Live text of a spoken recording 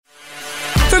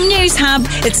From News Hub,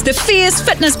 it's the Fierce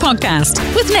Fitness Podcast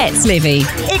with Nats Levy.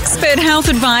 Expert health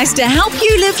advice to help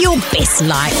you live your best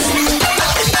life.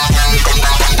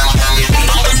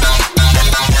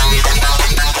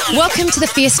 Welcome to the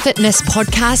Fierce Fitness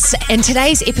Podcast. In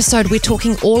today's episode, we're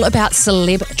talking all about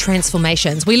celeb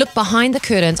transformations. We look behind the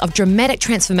curtains of dramatic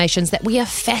transformations that we are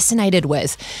fascinated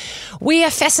with. We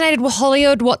are fascinated with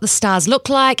Hollywood, what the stars look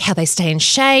like, how they stay in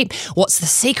shape, what's the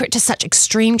secret to such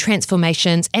extreme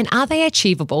transformations, and are they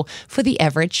achievable for the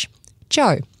average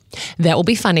Joe? That will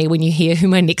be funny when you hear who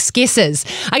my next guest is.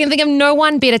 I can think of no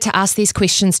one better to ask these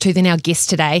questions to than our guest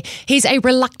today. He's a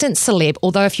reluctant celeb,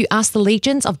 although if you ask the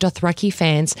legions of Dothraki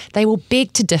fans, they will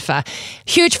beg to differ.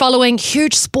 Huge following,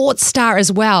 huge sports star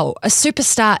as well, a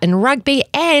superstar in rugby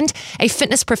and a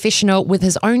fitness professional with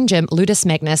his own gym, Ludus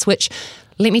Magnus, which,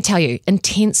 let me tell you,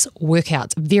 intense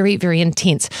workouts, very, very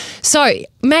intense. So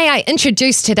may I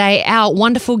introduce today our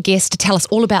wonderful guest to tell us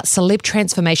all about celeb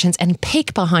transformations and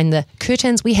peek behind the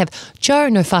curtains. We have Joe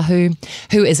Nofahu,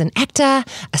 who is an actor,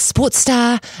 a sports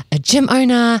star, a gym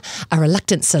owner, a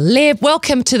reluctant celeb.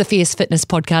 Welcome to the Fierce Fitness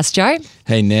Podcast, Joe.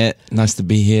 Hey, Nat. Nice to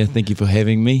be here. Thank you for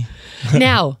having me.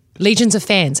 Now, legions of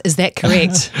fans, is that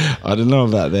correct? I don't know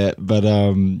about that, but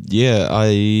yeah,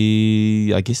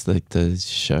 I guess like the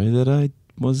show that I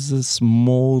was a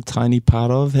small, tiny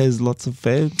part of has lots of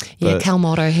fans. Yeah,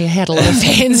 Kalmoto, he had a lot of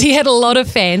fans. He had a lot of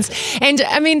fans. And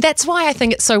I mean, that's why I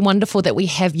think it's so wonderful that we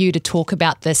have you to talk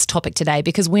about this topic today,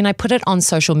 because when I put it on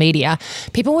social media,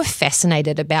 people were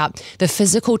fascinated about the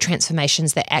physical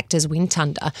transformations that actors went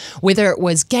under, whether it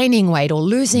was gaining weight or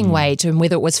losing weight, and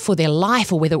whether it was for their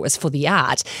life or whether it was for the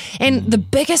art. And the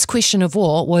biggest question of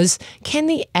all was, can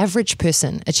the average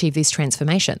person achieve these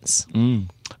transformations?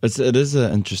 It is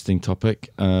an interesting topic,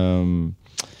 and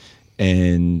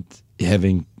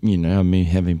having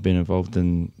been involved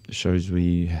in shows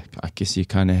where I guess you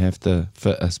kind of have to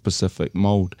fit a specific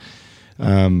mold.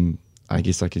 I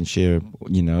guess I can share, a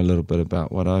little bit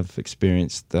about what I've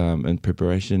experienced in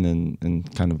preparation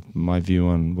and kind of my view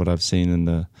on what I've seen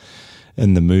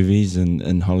in the movies and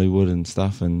in Hollywood and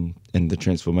stuff, and the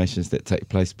transformations that take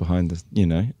place behind the,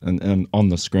 and on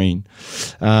the screen.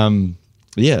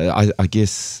 I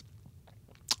guess,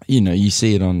 you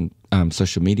see it on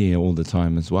social media all the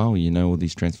time as well, all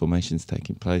these transformations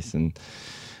taking place, and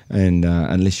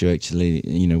unless you're actually,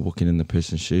 walking in the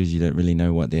person's shoes, you don't really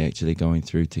know what they're actually going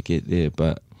through to get there.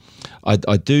 But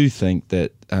I do think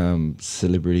that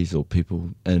celebrities or people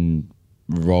in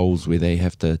roles where they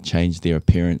have to change their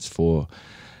appearance for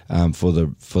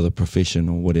the profession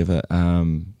or whatever,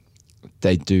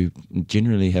 they do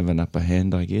generally have an upper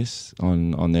hand, I guess,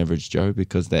 on the average Joe,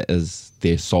 because that is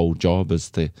their sole job, is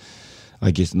to,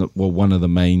 I guess, one of the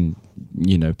main,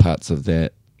 parts of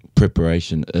that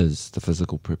preparation is the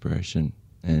physical preparation.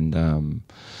 And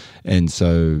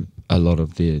so a lot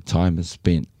of their time is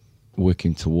spent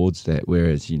working towards that,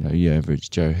 whereas, your average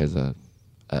Joe has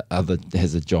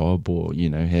has a job, or,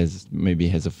 has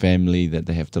a family that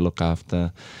they have to look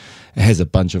after. It has a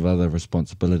bunch of other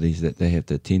responsibilities that they have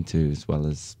to attend to, as well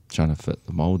as trying to fit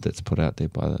the mold that's put out there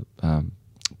by the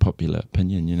popular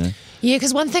opinion, Yeah,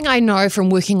 because one thing I know from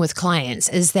working with clients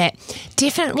is that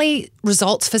definitely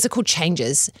results, physical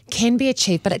changes can be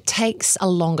achieved, but it takes a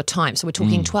longer time. So we're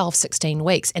talking 12, 16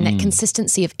 weeks, and that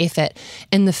consistency of effort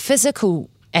in the physical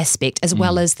aspect as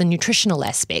well as the nutritional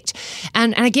aspect.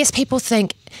 And I guess people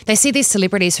think, they see these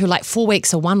celebrities who 4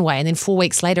 weeks are one way and then 4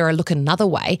 weeks later are looking another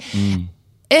way.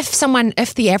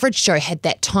 If the average Joe had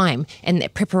that time and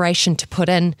that preparation to put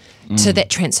in to that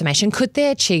transformation, could they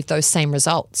achieve those same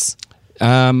results?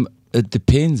 It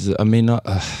depends. I mean, all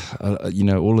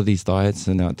of these diets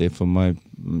are out there from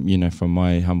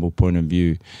my humble point of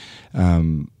view.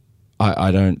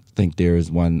 I don't think there is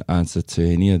one answer to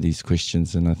any of these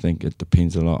questions, and I think it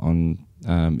depends a lot on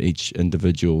each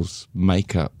individual's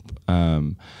makeup.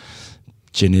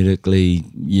 Genetically,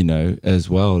 as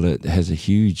well, it has a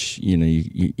huge,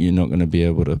 you're not going to be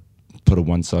able to put a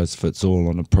one size fits all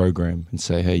on a program and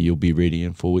say, hey, you'll be ready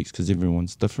in 4 weeks, because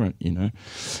everyone's different,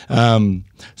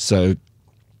 So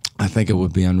I think it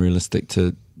would be unrealistic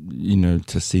to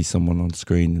see someone on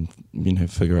screen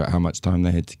and, figure out how much time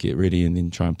they had to get ready and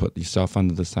then try and put yourself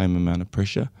under the same amount of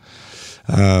pressure.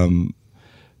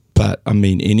 But I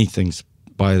mean, anything's,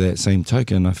 by that same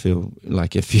token, I feel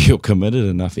like if you're committed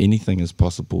enough, anything is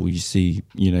possible. You see,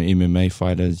 MMA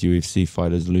fighters, UFC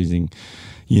fighters losing,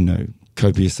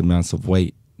 copious amounts of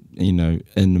weight, in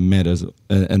a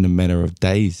matter of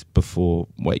days before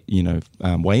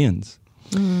weigh-ins.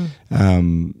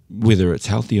 Whether it's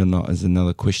healthy or not is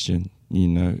another question,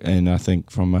 and I think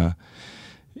from a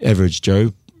average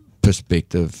Joe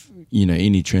perspective,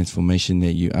 any transformation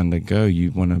that you undergo,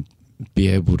 you want to be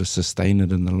able to sustain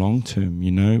it in the long term,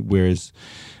 whereas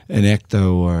an actor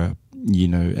or,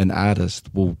 an artist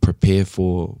will prepare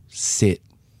for set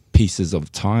pieces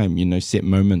of time, set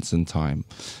moments in time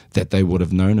that they would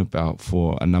have known about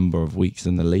for a number of weeks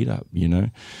in the lead up,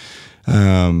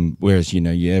 whereas,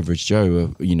 your average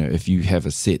Joe, if you have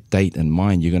a set date in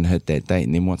mind, you're going to hit that date,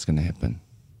 and then what's going to happen?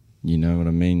 You know what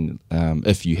I mean?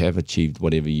 If you have achieved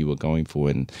whatever you were going for,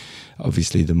 and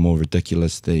obviously the more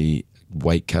ridiculous the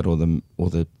weight cut or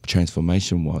the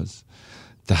transformation was,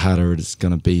 the harder it's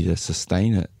going to be to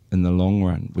sustain it in the long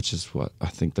run, which is what I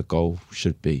think the goal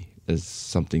should be, is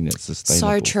something that's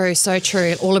sustainable. So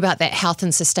true. All about that health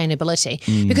and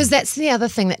sustainability. Because that's the other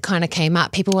thing that kind of came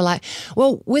up. People were like,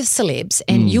 well, with celebs,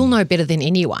 and you'll know better than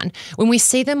anyone, when we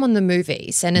see them on the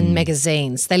movies and in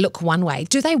magazines, they look one way.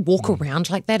 Do they walk around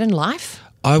like that in life?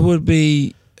 I would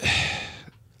be...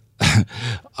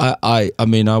 I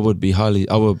would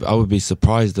be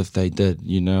surprised if they did,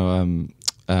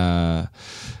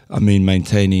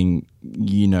 maintaining,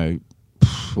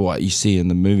 what you see in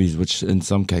the movies, which in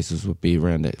some cases would be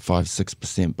around that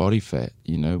 5-6% body fat,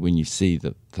 when you see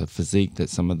the physique that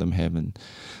some of them have in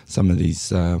some of these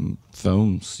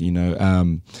films,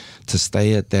 to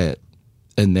stay at that,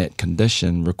 in that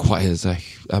condition requires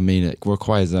it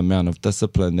requires an amount of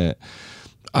discipline that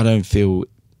I don't feel,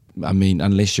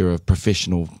 unless you're a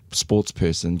professional sports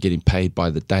person getting paid by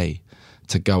the day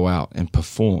to go out and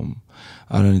perform,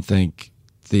 I don't think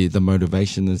the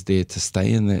motivation is there to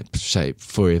stay in that shape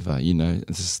forever,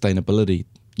 sustainability.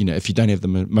 If you don't have the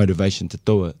motivation to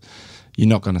do it, you're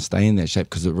not going to stay in that shape,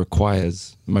 because it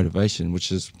requires motivation,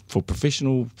 which is, for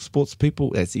professional sports people,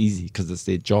 that's easy because it's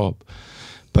their job.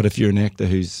 But if you're an actor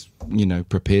who's,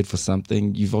 prepared for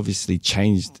something, you've obviously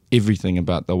changed everything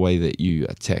about the way that you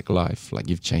attack life. Like,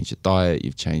 you've changed your diet,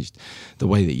 you've changed the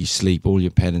way that you sleep, all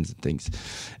your patterns and things.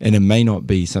 And it may not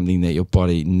be something that your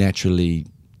body naturally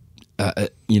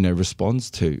responds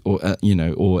to,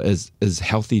 or is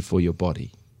healthy for your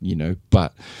body,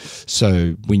 But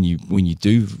so when you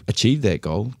do achieve that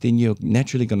goal, then you're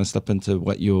naturally going to slip into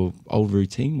what your old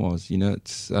routine was,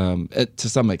 it's to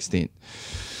some extent,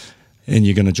 and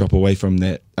you're going to drop away from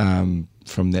that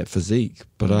physique.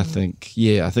 But I think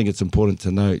it's important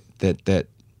to note that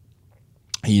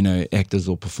actors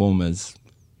or performers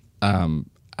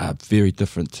are very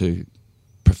different to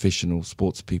professional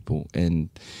sports people, and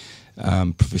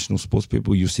professional sports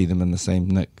people, you'll see them in the same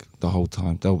nick the whole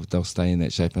time. They'll stay in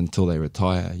that shape until they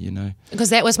retire, Because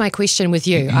that was my question with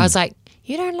you. I was like,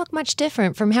 you don't look much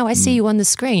different from how I see you on the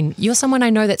screen. You're someone I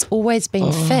know that's always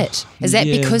been fit. Is that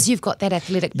because you've got that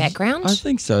athletic background? I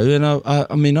think so. And I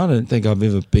don't think I've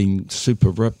ever been super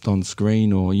ripped on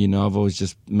screen, or, I've always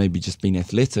just been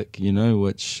athletic,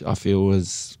 which I feel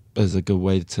is a good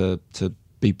way to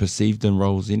be perceived in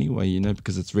roles anyway,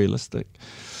 because it's realistic.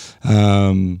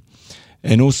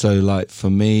 And also, like,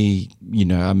 for me,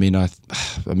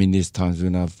 there's times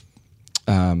when I've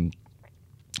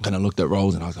kind of looked at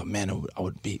roles and I was like, man, I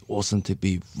would be awesome to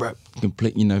be ripped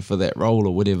complete, for that role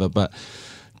or whatever. But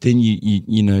then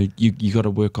you got to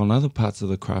work on other parts of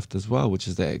the craft as well, which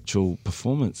is the actual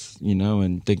performance,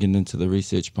 and digging into the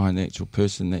research behind the actual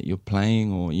person that you're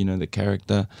playing, or the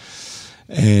character,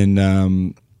 and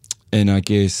I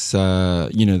guess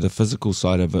the physical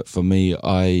side of it for me,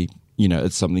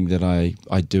 it's something that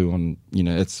I do on,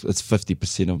 it's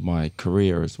 50% of my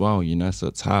career as well, so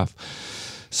it's half.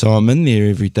 So I'm in there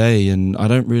every day, and I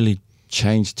don't really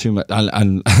change too much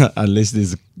unless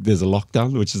there's a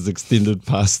lockdown, which is extended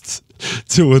past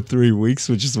 2 or 3 weeks,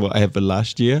 which is what happened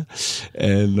last year.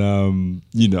 And,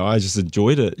 I just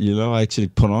enjoyed it. I actually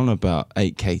put on about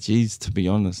 8 kgs, to be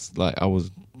honest. Like, I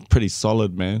was pretty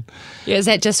solid, man. Yeah, is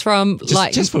that just from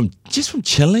just from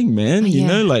chilling, man?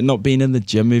 Like not being in the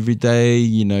gym every day.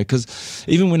 Because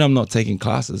even when I'm not taking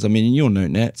classes, you'll know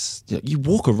Nats, you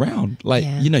walk around, like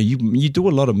you do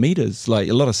a lot of meters, like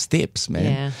a lot of steps,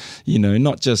 man.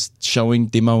 Not just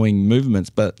demoing movements,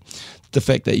 but the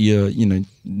fact that you're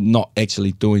not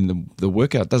actually doing the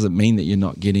workout doesn't mean that you're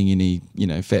not getting any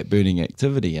fat burning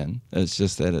activity in. It's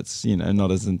just that it's not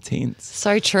as intense.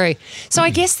 So true. So I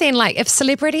guess then, like, if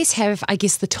celebrities have, I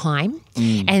guess, the time,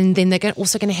 and then they're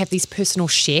also going to have these personal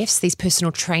chefs, these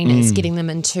personal trainers, getting them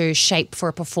into shape for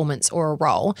a performance or a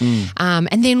role,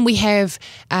 and then we have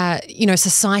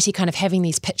society kind of having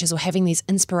these pictures or having these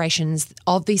inspirations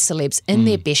of these celebs in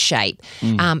their best shape,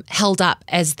 held up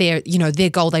as their their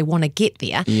goal, they want to get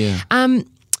there. Yeah.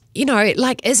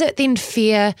 Is it then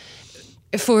fair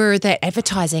for that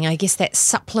advertising, I guess that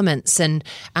supplements and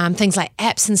things like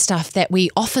apps and stuff that we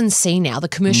often see now, the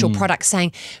commercial products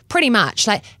saying pretty much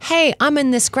like, hey, I'm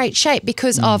in this great shape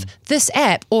because of this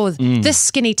app or this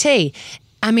skinny tea.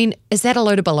 I mean, is that a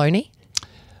load of baloney?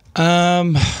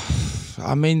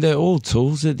 I mean, they're all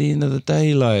tools at the end of the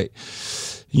day. Like,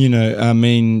 you know, I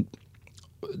mean,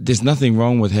 there's nothing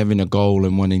wrong with having a goal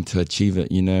and wanting to achieve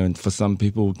it, you know, and for some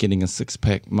people getting a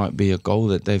six-pack might be a goal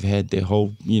that they've had their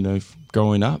whole, you know,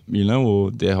 growing up, you know,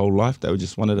 or their whole life. They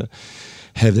just wanted to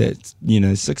have that, you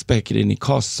know, six-pack at any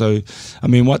cost. So, I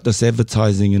mean, what this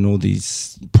advertising and all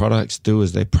these products do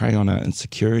is they prey on our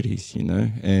insecurities, you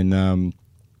know, and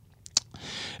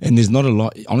there's not a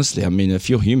lot, honestly. I mean, if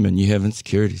you're human, you have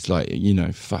insecurities, like, you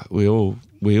know, fuck, we all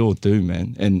do,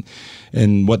 man.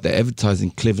 And what the advertising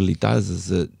cleverly does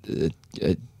is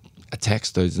it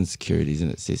attacks those insecurities, and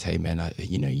it says, hey man,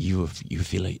 you know, you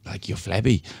feel like you're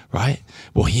flabby, right?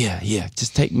 Well, here,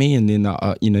 just take me, and then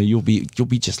you know, you'll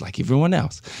be just like everyone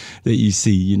else that you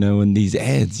see, you know, in these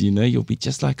ads. You know, you'll be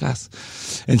just like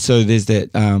us. And so there's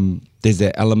that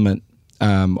element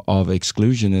of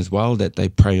exclusion as well that they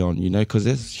prey on, you know, because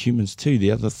as humans too,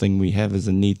 the other thing we have is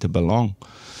a need to belong.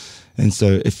 And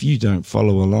so if you don't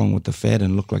follow along with the fad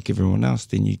and look like everyone else,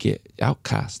 then you get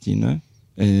outcast, you know,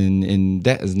 and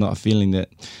that is not a feeling that,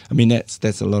 I mean,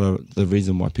 that's a lot of the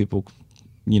reason why people,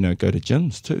 you know, go to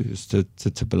gyms too, is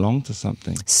to belong to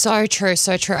something. So true,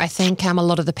 so true. I think a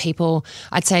lot of the people,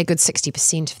 I'd say a good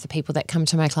 60% of the people that come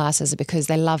to my classes are because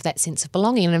they love that sense of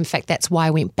belonging. And in fact, that's why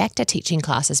I went back to teaching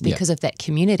classes, because of that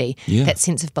community, that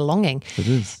sense of belonging. It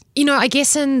is. You know, I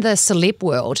guess in the celeb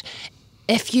world,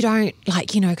 if you don't,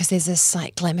 like, you know, because there's this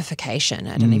like glamification,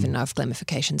 I don't even know if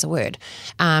glamification's a word,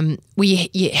 where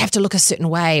you have to look a certain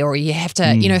way, or you have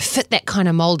to, you know, fit that kind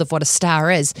of mold of what a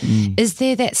star is. Is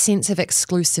there that sense of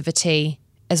exclusivity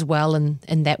as well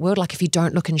in that world? Like if you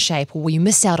don't look in shape, or will you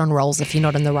miss out on roles if you're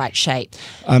not in the right shape?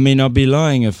 I mean, I'd be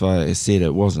lying if I said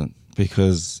it wasn't,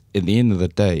 because at the end of the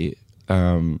day,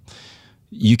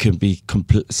 you can be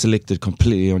selected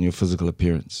completely on your physical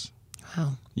appearance.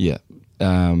 Wow. Yeah.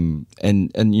 And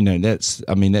you know, that's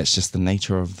just the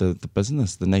nature of the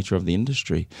business, the nature of the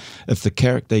industry. If the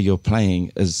character you're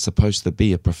playing is supposed to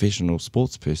be a professional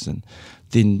sports person,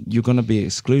 then you're going to be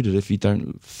excluded if you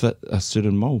don't fit a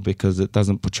certain mold, because it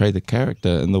doesn't portray the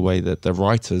character in the way that the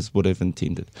writers would have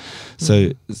intended. So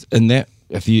in that,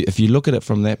 if you look at it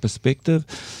from that perspective,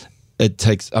 it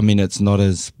takes, I mean, it's not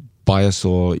as biased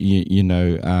or you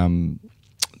know,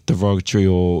 derogatory,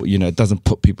 or, you know, it doesn't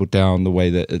put people down the way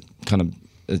that it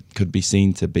could be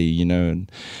seen to be, you know,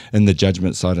 and in the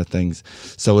judgment side of things.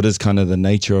 So it is kind of the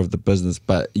nature of the business.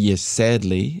 But yes,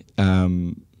 sadly,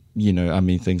 you know, I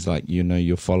mean, things like, you know,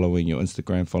 your following, your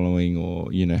Instagram following,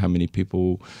 or, you know, how many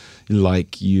people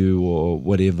like you or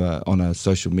whatever on a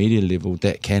social media level,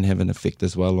 that can have an effect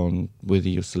as well on whether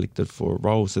you're selected for a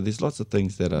role. So there's lots of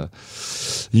things that are,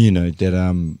 you know,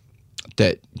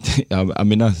 that I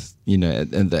mean, you know,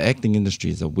 and the acting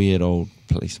industry is a weird old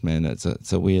place, man.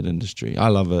 It's a weird industry. I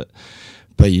love it,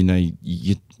 but you know,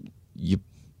 you're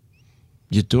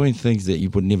doing things that you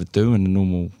would never do in a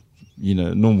normal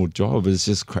job. It's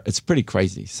just it's pretty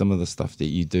crazy, some of the stuff that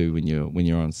you do when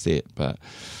you're on set. But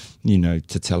you know,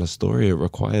 to tell a story, it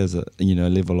requires a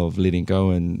level of letting go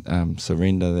and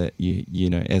surrender that you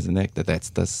know, as an actor, that's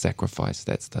the sacrifice.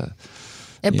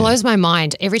 It blows my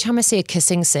mind. Every time I see a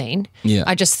kissing scene,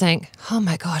 I just think, oh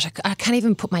my gosh, I can't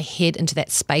even put my head into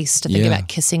that space to think about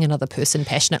kissing another person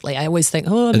passionately. I always think,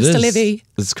 oh, Mr. Levy.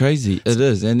 It's crazy. It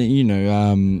is. And, you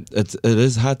know, it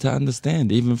is hard to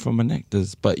understand, even from an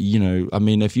actor's. But, you know, I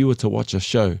mean, if you were to watch a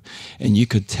show and you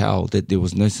could tell that there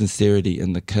was no sincerity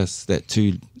in the kiss, that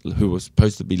two who were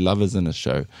supposed to be lovers in a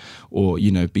show, or,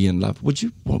 you know, be in love, would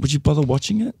you bother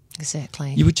watching it?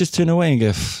 Exactly. You would just turn away and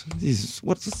go,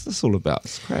 what's this all about?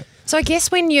 It's crap. So I guess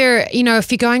when you're, you know,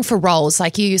 if you're going for roles,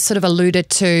 like you sort of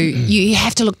alluded to, you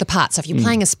have to look the part. So if you're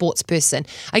playing a sports person,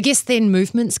 I guess then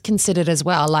movement's considered as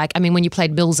well. Like, I mean, when you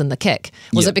played Mills in The Kick,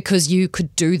 was it because you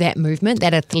could do that movement,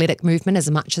 that athletic movement,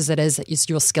 as much as it is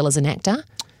your skill as an actor?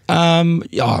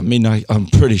 Yeah, I mean, I'm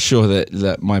pretty sure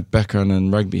that my background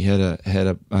in rugby had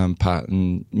a part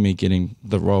in me getting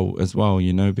the role as well,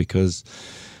 you know, because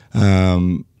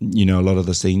you know, a lot of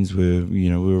the scenes were, you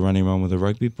know, we were running around with a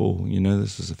rugby ball. You know,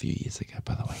 this was a few years ago,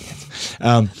 by the way.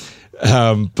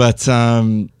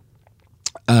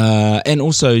 And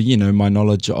also, you know, my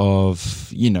knowledge of,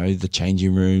 you know, the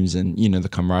changing rooms and, you know, the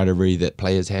camaraderie that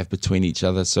players have between each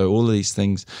other. So all of these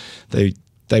things, they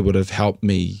would have helped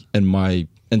me in my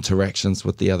interactions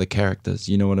with the other characters,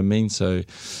 you know what I mean? So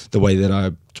the way that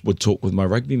I would talk with my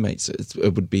rugby mates, it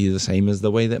would be the same as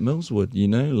the way that Mills would, you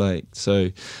know, like, so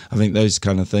I think those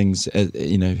kind of things,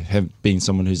 you know, have been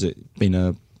someone who's been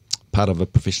a part of a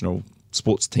professional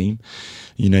sports team,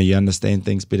 you know, you understand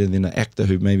things better than an actor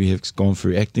who maybe has gone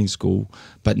through acting school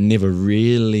but never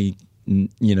really,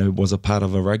 you know, was a part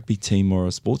of a rugby team or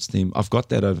a sports team. I've got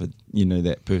that over, you know,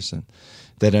 that person.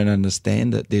 They don't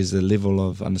understand it. There's a level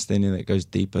of understanding that goes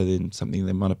deeper than something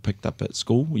they might have picked up at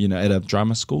school, you know, at a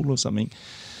drama school or something.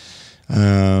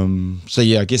 So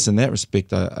yeah, I guess in that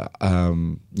respect,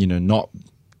 you know, not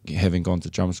having gone to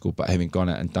drama school, but having gone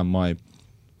out and done my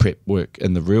prep work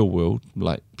in the real world,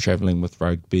 like traveling with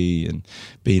rugby and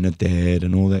being a dad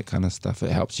and all that kind of stuff, it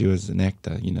helps you as an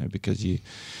actor, you know, because you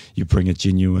bring a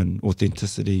genuine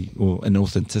authenticity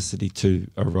to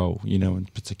a role, you know, in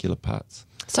particular parts.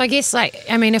 So I guess, like,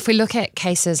 I mean, if we look at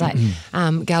cases like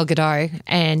Gal Gadot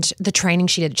and the training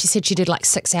she did, she said she did like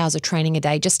 6 hours of training a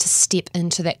day just to step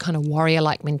into that kind of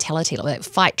warrior-like mentality, like that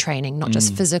fight training, not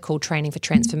just physical training for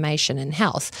transformation and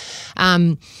health.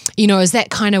 You know, is that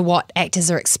kind of what actors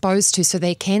are exposed to so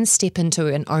they can step into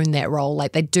and own that role?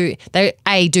 Like they do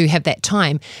have that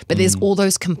time, but there's all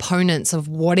those components of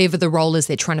whatever the role is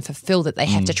they're trying to fulfill that they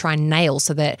have to try and nail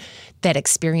so that that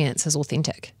experience is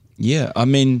authentic. Yeah, I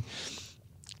mean,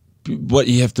 what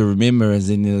you have to remember is, at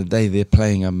the end of the day, they're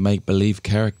playing a make-believe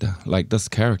character. Like, this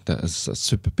character is a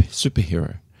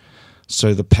superhero.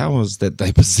 So the powers that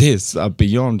they possess are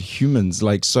beyond humans.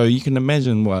 Like, so you can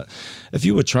imagine if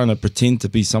you were trying to pretend to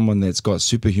be someone that's got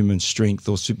superhuman strength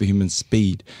or superhuman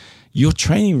speed, your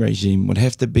training regime would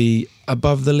have to be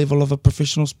above the level of a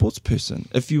professional sports person.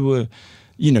 If you were,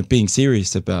 you know, being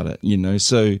serious about it, you know.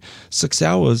 So 6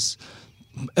 hours...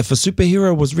 If a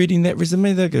superhero was reading that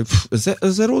resume, they'd go, is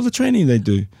that all the training they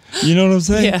do? You know what I'm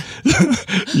saying? Yeah.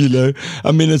 You know,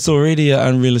 I mean, it's already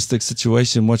an unrealistic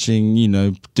situation watching, you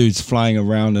know, dudes flying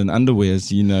around in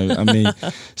underwears, you know. I mean,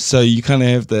 so you kind of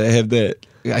have to have that,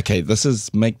 okay, this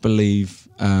is make-believe.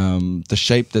 The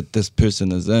shape that this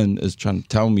person is in is trying to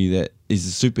tell me that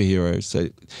he's a superhero. So,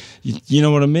 you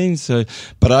know what I mean? So,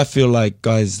 but I feel like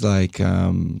guys like,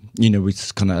 you know, we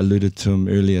just kind of alluded to him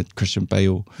earlier, Christian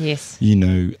Bale. Yes. You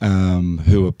know,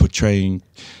 who are portraying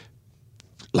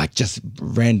like just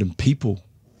random people,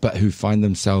 but who find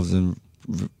themselves in,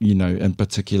 you know, in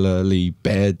particularly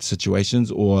bad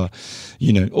situations, or,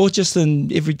 you know, or just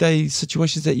in everyday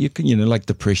situations that you can, you know, like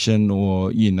depression,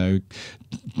 or, you know,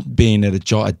 being at a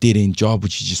dead-end job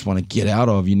which you just want to get out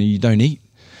of, you know, you don't eat.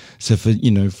 So for, you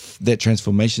know, that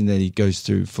transformation that he goes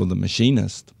through for the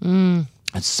machinist,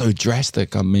 it's so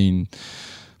drastic. I mean,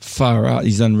 far out,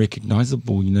 he's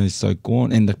unrecognizable, you know, so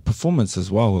gaunt. And the performance as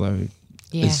well, though,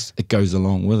 it goes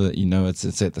along with it, you know,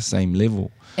 it's at the same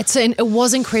level. It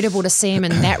was incredible to see him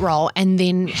in that role, and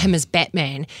then him as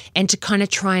Batman, and to kind of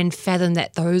try and fathom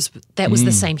that was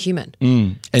the same human.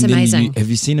 It's amazing. Have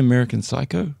you seen American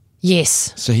Psycho?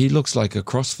 Yes. So he looks like a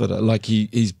CrossFitter. Like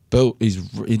he's built.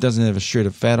 He doesn't have a shred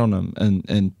of fat on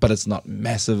him, but it's not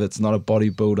massive. It's not a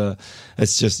bodybuilder.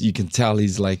 It's just, you can tell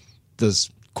he's like this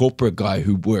corporate guy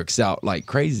who works out like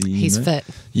crazy. He's fit.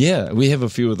 Yeah, we have a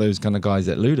few of those kind of guys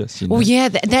at Ludus. You know? Well, yeah,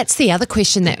 that's the other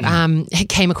question that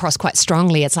came across quite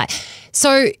strongly. It's like,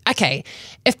 so, okay,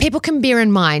 if people can bear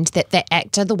in mind that the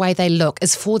actor, the way they look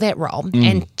is for that role,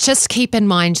 and just keep in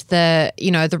mind the,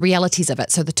 you know, the realities of it.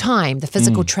 So the time, the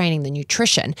physical training, the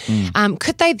nutrition,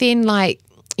 could they then, like,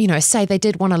 you know, say they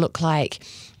did want to look like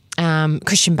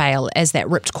Christian Bale as that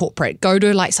ripped corporate, go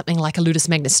to like something like a Ludus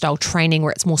Magnus style training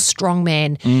where it's more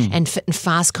strongman and fit and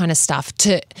fast kind of stuff,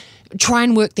 to try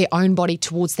and work their own body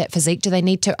towards that physique? Do they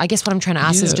need to, I guess what I'm trying to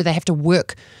ask is, do they have to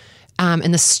work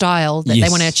in the style that they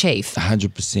want to achieve?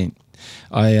 100%.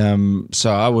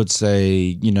 So I would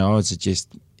say, you know, I would suggest,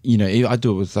 you know, I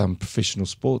do it with professional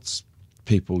sports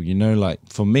people, you know, like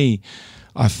for me,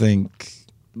 I think,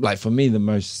 like for me, the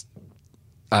most,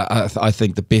 I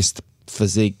think the best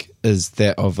physique is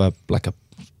that of a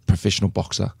professional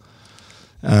boxer,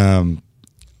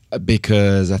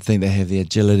 because I think they have the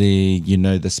agility, you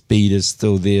know, the speed is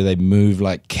still there, they move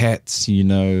like cats, you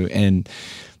know, and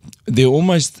they're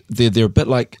a bit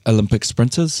like Olympic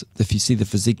sprinters. If you see the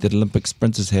physique that Olympic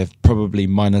sprinters have, probably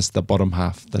minus the bottom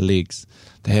half, the legs,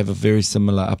 they have a very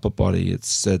similar upper body.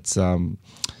 It's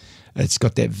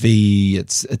got that V.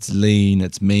 It's lean.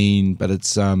 It's mean, but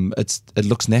it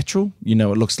looks natural. You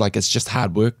know, it looks like it's just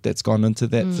hard work that's gone into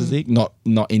that physique. Not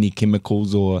any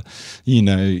chemicals, or, you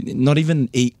know, not even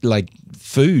eat like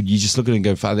food. You just look at it and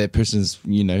go, "Wow, that person's,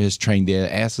 you know, has trained their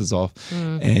asses off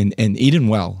and eaten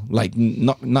well. Like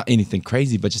not anything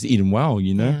crazy, but just eaten well.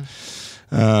 You know."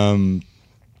 Yeah.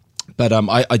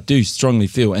 I do strongly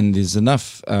feel, and there's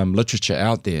enough literature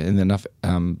out there, and enough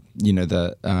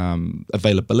the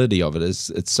availability of it is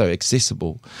it's so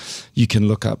accessible. You can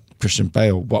look up Christian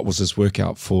Bale, what was his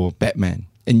workout for Batman,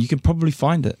 and you can probably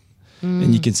find it.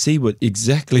 And you can see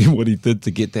exactly what he did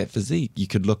to get that physique. You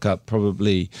could look up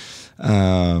probably,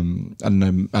 I don't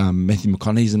know, Matthew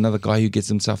McConaughey's another guy who gets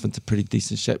himself into pretty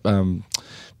decent shape.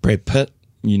 Brad Pitt,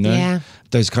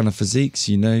 those kind of physiques,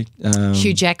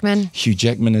 Hugh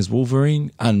Jackman as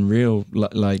Wolverine, unreal,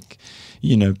 like.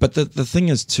 But the thing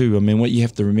is too, I mean, what you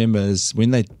have to remember is when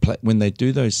they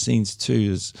do those scenes too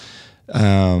is,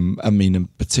 in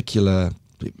particular.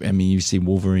 I mean, you see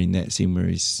Wolverine, that scene where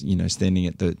he's, standing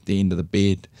at the end of the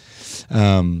bed.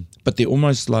 But they're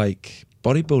almost like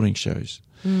bodybuilding shows.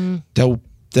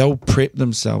 They'll prep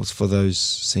themselves for those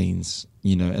scenes,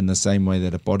 in the same way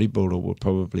that a bodybuilder will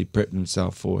probably prep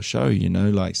themselves for a show,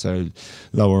 so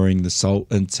lowering the salt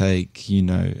intake,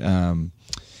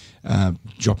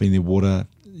 dropping their water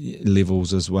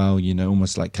levels as well,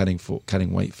 almost like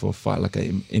cutting weight for a fight, like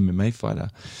an MMA fighter.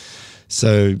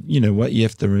 So, what you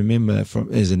have to remember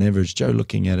as an average Joe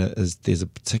looking at it is there's a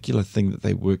particular thing that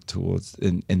they work towards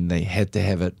and they had to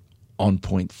have it on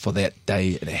point for that day.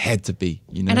 It had to be,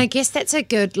 And I guess that's a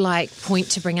good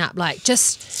point to bring up,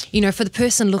 just, for the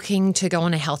person looking to go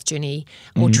on a health journey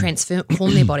or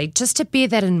transform their body, just to bear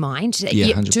that in mind.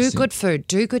 Yeah, do good food,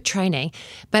 do good training,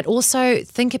 but also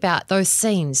think about those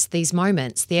scenes, these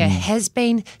moments. There has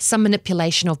been some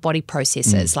manipulation of body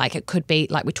processes, like it could be,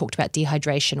 like we talked about,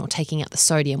 dehydration or taking out the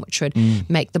sodium, which would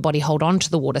make the body hold on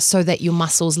to the water so that your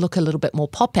muscles look a little bit more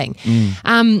popping.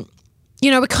 We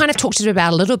kind of talked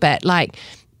about a little bit, like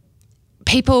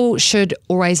people should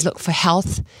always look for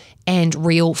health and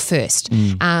real first.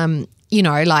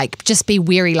 Just be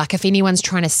wary. Like if anyone's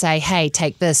trying to say, hey,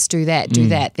 take this, do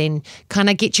that, then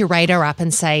kind of get your radar up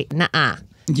and say, nah.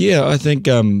 Yeah, I think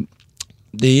the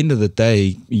end of the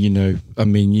day, you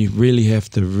really have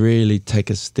to really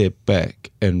take a step back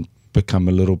and become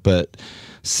a little bit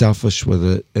selfish with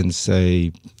it and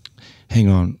say, hang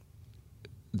on,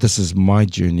 this is my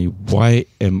journey. Why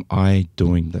am I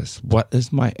doing this? What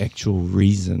is my actual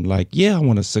reason? Like, yeah, I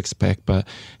want a six-pack, but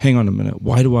hang on a minute.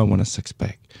 Why do I want a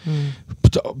six-pack?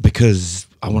 Because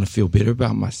I want to feel better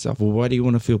about myself. Well, why do you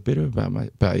want to feel better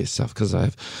about yourself? Because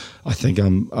I don't think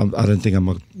I'm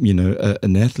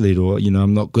an athlete, or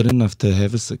I'm not good enough to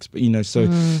have a six-pack. So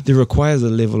there requires a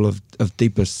level of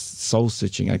deeper soul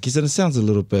searching, I guess. And it sounds a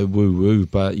little bit woo-woo,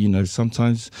 but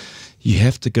sometimes you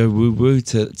have to go woo-woo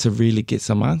to really get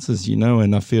some answers,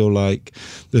 and I feel like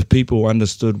if people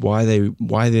understood why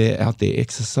they're out there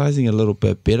exercising a little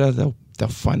bit better, they'll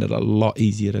find it a lot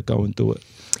easier to go and do it.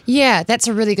 Yeah, that's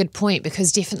a really good point,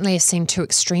 because definitely I've seen two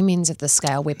extreme ends of the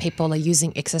scale where people are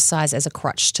using exercise as a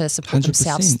crutch to support 100%.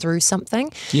 themselves through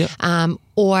something. Yeah.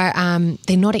 Or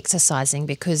they're not exercising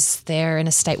because they're in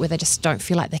a state where they just don't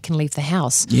feel like they can leave the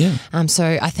house. Yeah.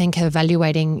 So I think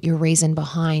evaluating your reason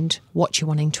behind what you're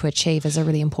wanting to achieve is a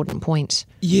really important point.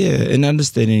 Yeah, and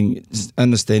understanding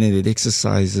that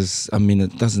exercise is,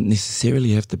 it doesn't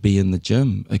necessarily have to be in the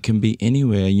gym. It can be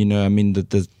anywhere.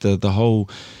 The whole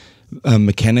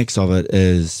mechanics of it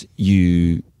is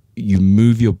you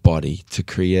move your body to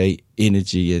create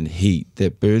energy and heat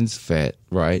that burns fat,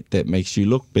 right? That makes you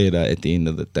look better at the end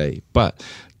of the day. But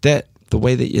the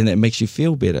way that it makes you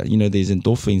feel better, there's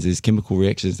endorphins, there's chemical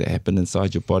reactions that happen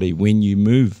inside your body when you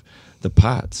move the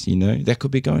parts, that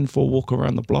could be going for a walk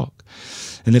around the block.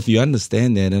 And if you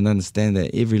understand that and understand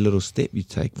that every little step you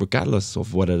take, regardless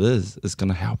of what it is going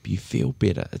to help you feel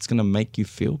better. It's going to make you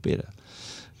feel better.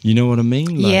 You know what I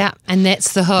mean? Yeah, and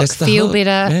that's the hook. That's the feel hook.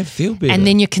 better. Man, feel better. And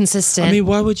then you're consistent.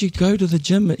 Why would you go to the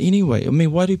gym anyway?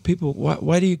 Why do you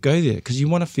go there? Because you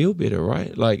want to feel better,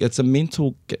 right? Like it's a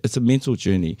mental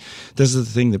journey. This is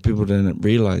the thing that people didn't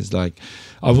realize. Like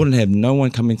I wouldn't have no one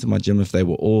come into my gym if they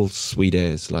were all sweet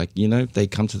ass. Like, they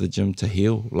come to the gym to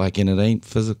heal. Like, and it ain't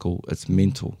physical, it's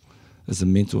mental. It's a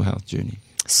mental health journey.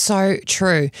 So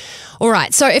true. All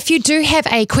right. So if you do have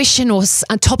a question or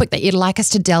a topic that you'd like us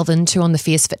to delve into on the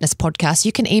Fierce Fitness podcast,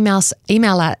 you can email us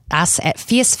at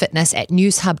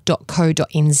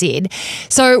fiercefitness@newshub.co.nz.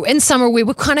 So in summary,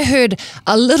 we've kind of heard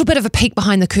a little bit of a peek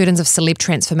behind the curtains of celeb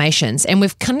transformations, and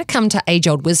we've kind of come to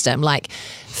age-old wisdom, like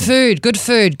food, good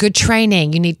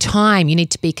training. You need time. You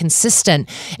need to be consistent.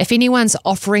 If anyone's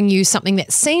offering you something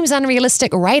that seems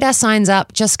unrealistic, radar signs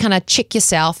up, just kind of check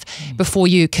yourself before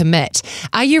you commit.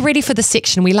 Are you ready for the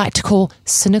section we like to call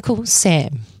Cynical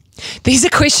Sam? These are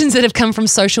questions that have come from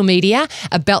social media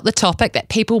about the topic that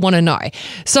people want to know.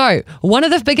 So one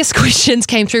of the biggest questions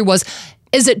came through was,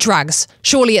 is it drugs?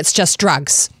 Surely it's just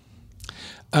drugs.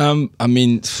 I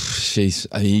mean, there's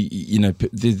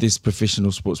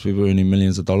professional sports people earning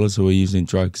millions of dollars who are using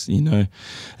drugs. And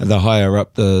the higher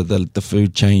up the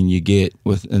food chain you get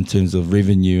in terms of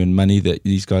revenue and money that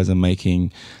these guys are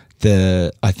making,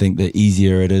 I think the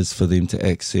easier it is for them to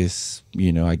access,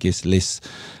 I guess less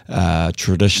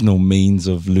traditional means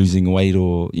of losing weight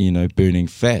or, burning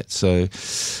fat. So,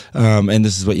 and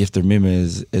this is what you have to remember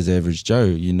as average Joe,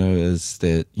 is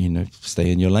that,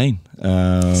 stay in your lane.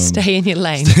 Stay in your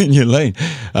lane. Stay in your lane.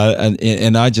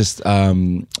 And I just,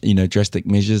 drastic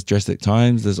measures, drastic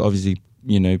times. There's obviously,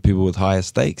 people with higher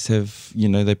stakes have,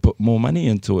 they put more money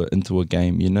into a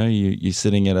game. You're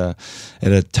sitting at a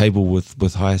table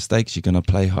with higher stakes. You're going to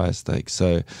play higher stakes.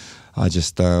 So I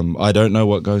just, I don't know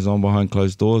what goes on behind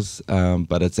closed doors,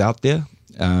 but it's out there.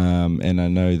 And I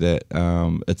know that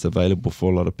it's available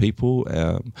for a lot of people.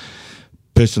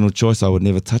 Personal choice, I would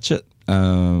never touch it.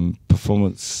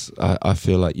 Performance, I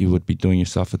feel like you would be doing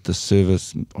yourself a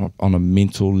disservice on a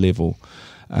mental level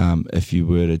if you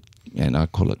were to, and I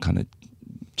call it kind of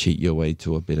cheat your way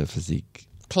to a better physique.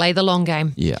 Play the long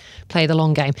game. Yeah. Play the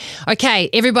long game. Okay,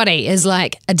 everybody is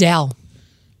like, Adele.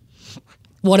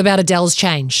 What about Adele's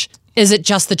change? Is it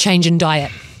just the change in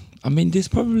diet? I mean, there's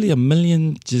probably a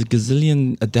million, just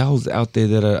gazillion Adeles out there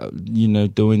that are,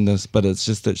 doing this, but it's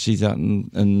just that she's out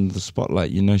in the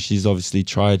spotlight. She's obviously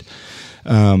tried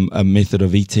a method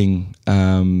of eating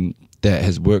that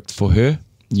has worked for her,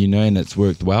 and it's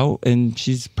worked well, and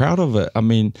she's proud of it. I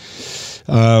mean,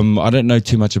 I don't know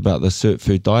too much about the cert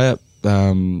food diet.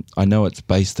 I know it's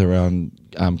based around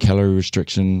calorie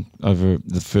restriction over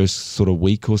the first sort of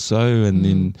week or so, and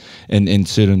then and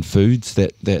certain foods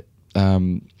that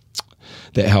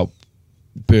help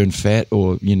burn fat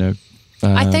or,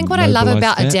 I think what I love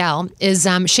about fat. Adele is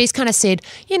she's kind of said,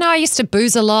 I used to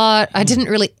booze a lot. I didn't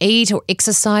really eat or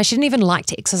exercise. She didn't even like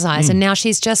to exercise. And now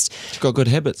she's got good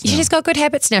habits now. She's got good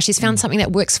habits now. She's found something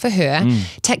that works for her.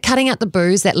 Cutting out the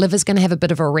booze, that liver's going to have a bit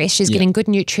of a rest. She's getting good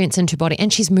nutrients into her body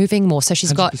and she's moving more. So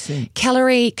she's 100%. Got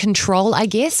calorie control, I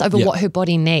guess, over what her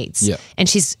body needs. Yeah. And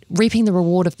she's reaping the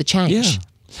reward of the change. Yeah.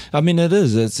 I mean, it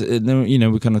is.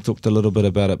 We kind of talked a little bit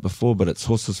about it before, but it's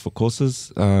horses for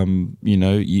courses. One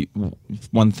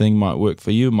thing might work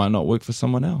for you, might not work for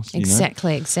someone else.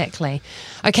 Exactly.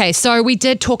 Okay, so we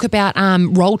did talk about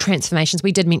role transformations.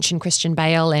 We did mention Christian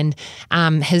Bale and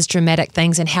his dramatic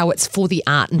things and how it's for the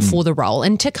art and for the role.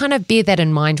 And to kind of bear that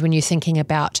in mind when you're thinking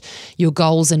about your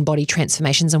goals and body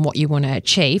transformations and what you want to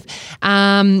achieve.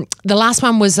 The last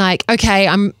one was like, okay,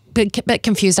 I'm bit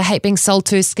confused. I hate being sold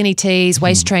to skinny teas,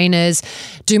 waist trainers,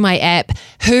 do my app.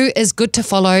 Who is good to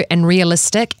follow and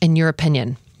realistic in your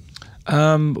opinion?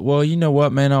 Well, you know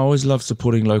what, man? I always love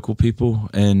supporting local people.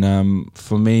 And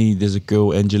for me, there's a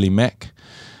girl, Angeli Mack,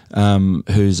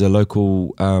 who's a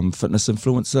local fitness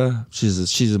influencer.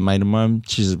 She's a mate of mine.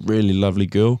 She's a really lovely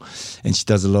girl. And she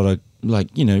does a lot of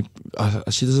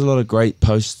she does a lot of great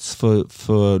posts for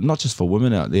not just for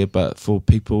women out there, but for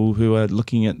people who are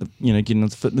looking at getting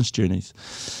into fitness journeys.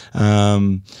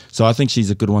 So I think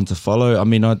she's a good one to follow. I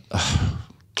mean, I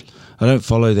don't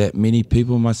follow that many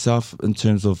people myself in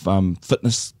terms of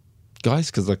fitness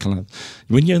guys, because I kind of,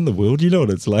 when you're in the world, you know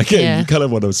what it's like. Yeah. You kind of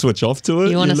want to switch off to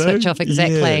it. You want to switch off,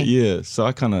 exactly. Yeah. So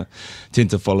I kind of tend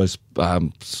to follow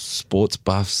sports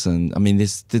buffs, and I mean,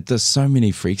 there's so many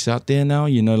freaks out there now.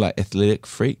 Like athletic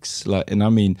freaks, and I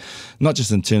mean, not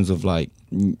just in terms of like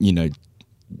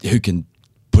who can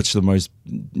push the most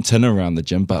tin around the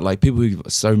gym, but like people who are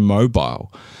so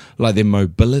mobile, like their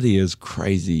mobility is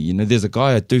crazy. There's a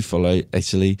guy I do follow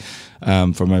actually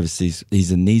from overseas.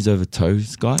 He's a knees over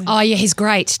toes guy. Oh yeah, he's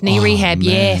great. Knee rehab, man.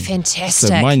 Yeah, fantastic.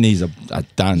 So my knees are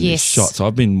done. Yes. Shot. So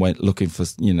I've been looking for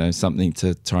something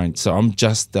to try and. So I'm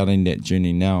just starting that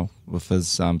journey now with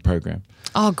his program.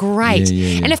 Oh, great.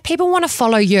 Yeah. And if people want to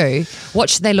follow you, what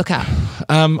should they look up?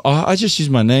 I just use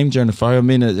my name, Joe Naiwhaiao. I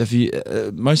mean, if you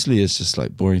mostly it's just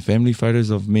like boring family photos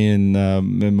of me and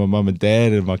my mum and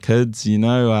dad and my kids,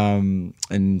 and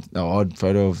an odd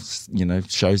photo of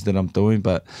shows that I'm doing.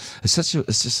 But it's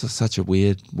just such a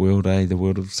weird world, the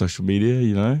world of social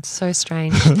media, So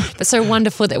strange, but so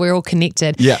wonderful that we're all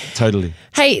connected. Yeah, totally.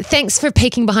 Hey, thanks for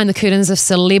peeking behind the curtains of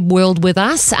Celeb World with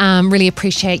us. Really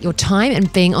appreciate your time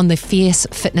and being on the Fierce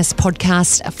Fitness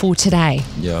podcast for today.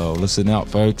 Yo, listen out,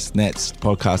 folks. Nat's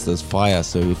podcast is fire.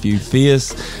 So if you're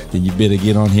fierce, then you better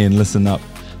get on here and listen up.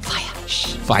 Fire.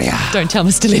 Fire. Don't tell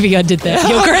Mr. Levy I did that.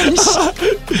 You're cringe.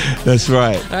 That's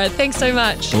right. All right, thanks so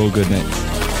much. All good, Nat.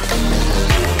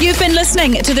 You've been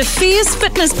listening to the Fierce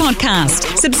Fitness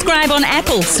Podcast. Subscribe on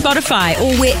Apple, Spotify,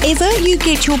 or wherever you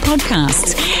get your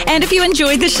podcasts. And if you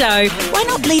enjoyed the show, why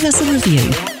not leave us a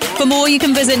review? For more, you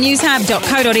can visit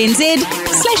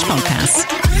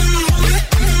newshub.co.nz/podcasts.